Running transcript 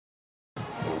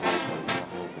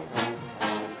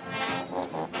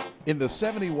In the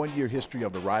 71-year history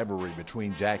of the rivalry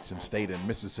between Jackson State and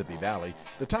Mississippi Valley,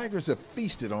 the Tigers have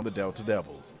feasted on the Delta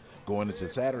Devils. Going into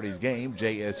Saturday's game,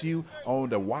 JSU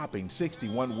owned a whopping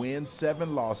 61 wins,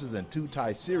 7 losses, and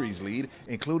 2-tie series lead,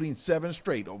 including 7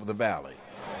 straight over the Valley.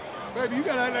 Baby, you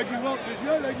gotta act like you want this. You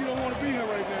act like you don't want to be here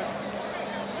right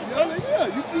now. You act like, yeah,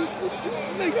 you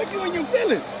like you in your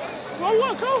feelings. Run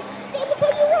what, coach? No, look how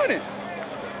you're running.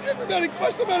 Everybody,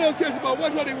 watch somebody else catch the ball.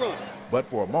 Watch how they run. But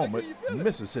for a moment,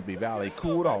 Mississippi Valley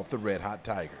cooled off the red-hot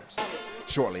Tigers.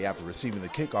 Shortly after receiving the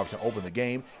kickoff to open the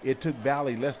game, it took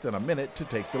Valley less than a minute to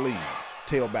take the lead.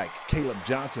 Tailback Caleb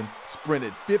Johnson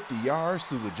sprinted 50 yards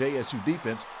through the JSU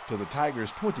defense to the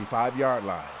Tigers' 25-yard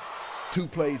line. 2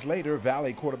 plays later,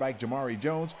 Valley quarterback Jamari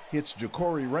Jones hits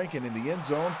Ja'Cory Rankin in the end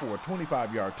zone for a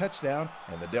 25-yard touchdown,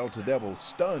 and the Delta Devils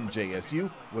stunned JSU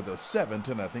with a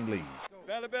 7-0 lead.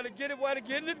 Valley better get it while the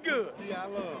getting is good.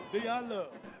 D.I. Love.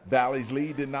 Valley's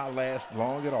lead did not last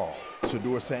long at all.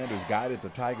 Shedeur Sanders guided the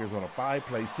Tigers on a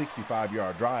 5-play,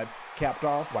 65-yard drive, capped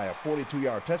off by a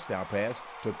 42-yard touchdown pass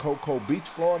to Cocoa Beach,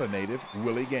 Florida native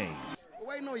Willie Gaines.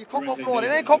 Wait, no, you're Cocoa, Florida.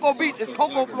 It ain't Cocoa Beach, it's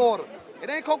Cocoa, Florida. It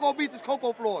ain't Cocoa Beach, it's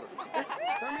Cocoa, Florida.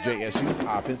 JSU's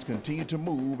offense continued to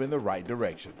move in the right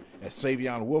direction as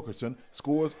Savion Wilkerson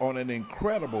scores on an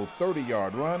incredible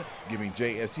 30-yard run, giving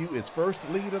JSU its first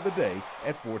lead of the day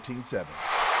at 14-7.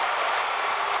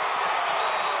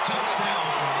 Touchdown,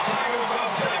 Tigers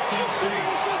of Jackson State.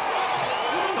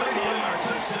 30-yard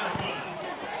touchdown.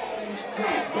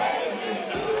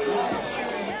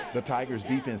 The Tigers'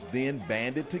 defense then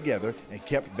banded together and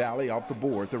kept Valley off the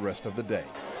board the rest of the day.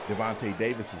 Devontae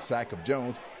Davis' sack of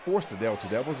Jones forced the Delta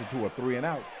Devils into a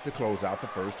 3-and-out to close out the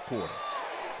first quarter.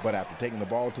 But after taking the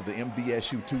ball to the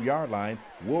MVSU 2-yard line,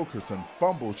 Wilkerson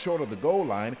fumbled short of the goal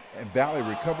line, and Valley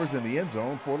recovers in the end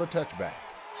zone for the touchback.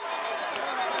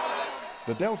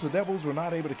 The Delta Devils were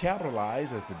not able to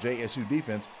capitalize as the JSU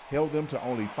defense held them to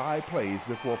only 5 plays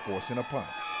before forcing a punt.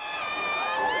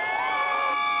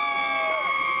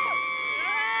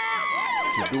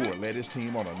 Shedeur led his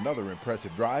team on another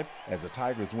impressive drive as the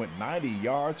Tigers went 90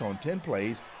 yards on 10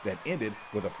 plays that ended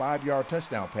with a 5-yard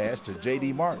touchdown pass to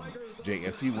J.D. Martin.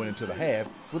 JSU went into the half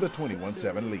with a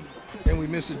 21-7 lead. And we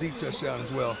missed a deep touchdown as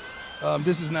well.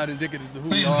 This is not indicative of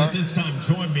who we Fans are. at this time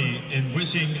join me in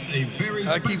wishing a very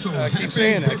I keep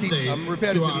saying it. I'm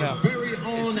repetitive now.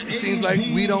 It seems like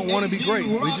we don't want to be great.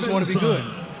 We just want to be good.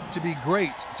 To be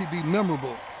great, to be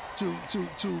memorable, to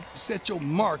set your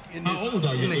mark in the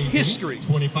history.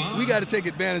 25? We got to take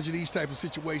advantage of these type of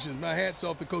situations. My hat's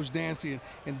off to Coach Dancy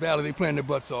and Valley. They playing their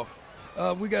butts off.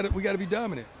 We got to be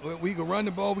dominant. We can run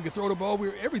the ball. We can throw the ball.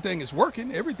 Everything is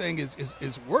working. Everything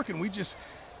is working.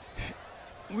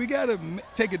 We got to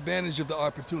take advantage of the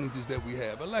opportunities that we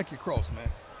have. I like your cross, man.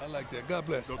 I like that. God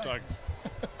bless. Go Tigers.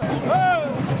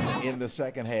 In the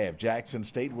second half, Jackson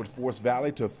State would force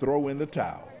Valley to throw in the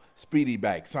towel. Speedy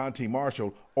back Santi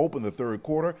Marshall opened the third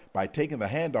quarter by taking the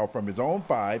handoff from his own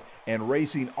 5 and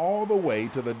racing all the way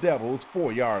to the Devils'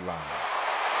 4-yard line.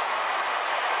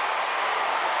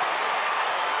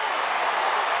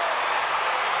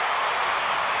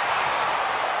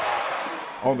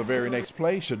 On the very next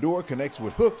play, Shedeur connects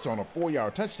with hooks on a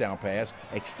 4-yard touchdown pass,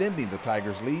 extending the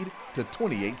Tigers' lead to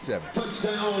 28-7.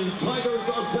 Touchdown, Tigers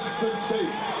of Jackson State.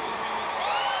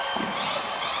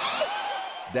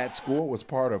 That score was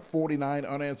part of 49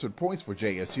 unanswered points for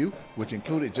JSU, which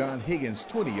included John Higgins'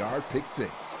 20-yard pick 6.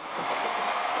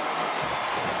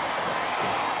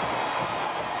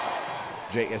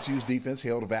 JSU's defense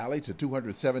held Valley to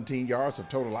 217 yards of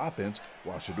total offense,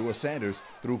 while Shedeur Sanders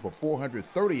threw for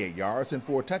 438 yards and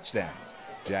 4 touchdowns.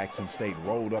 Jackson State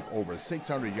rolled up over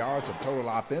 600 yards of total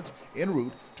offense en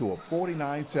route to a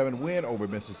 49-7 win over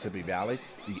Mississippi Valley,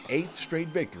 the 8th straight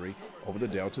victory over the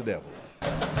Delta Devils.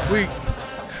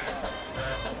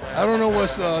 I don't know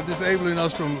what's disabling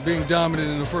us from being dominant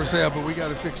in the first half, but we got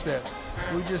to fix that.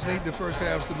 We just need the first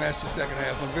halves to match the second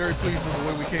half. I'm very pleased with the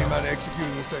way we came out and executed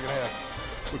in the second half.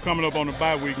 We're coming up on the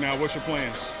bye week now. What's your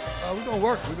plans? We're going to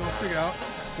work. We're going to figure out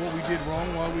what we did wrong,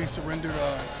 why we surrendered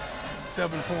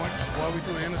 7 points, why we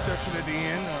threw an interception at the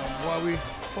end, why we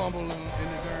fumbled in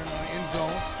the darn end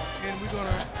zone. And we're going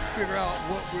to figure out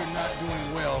what we're not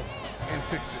doing well and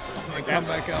fix it. And come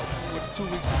back out with 2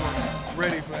 weeks of work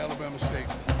ready for Alabama State.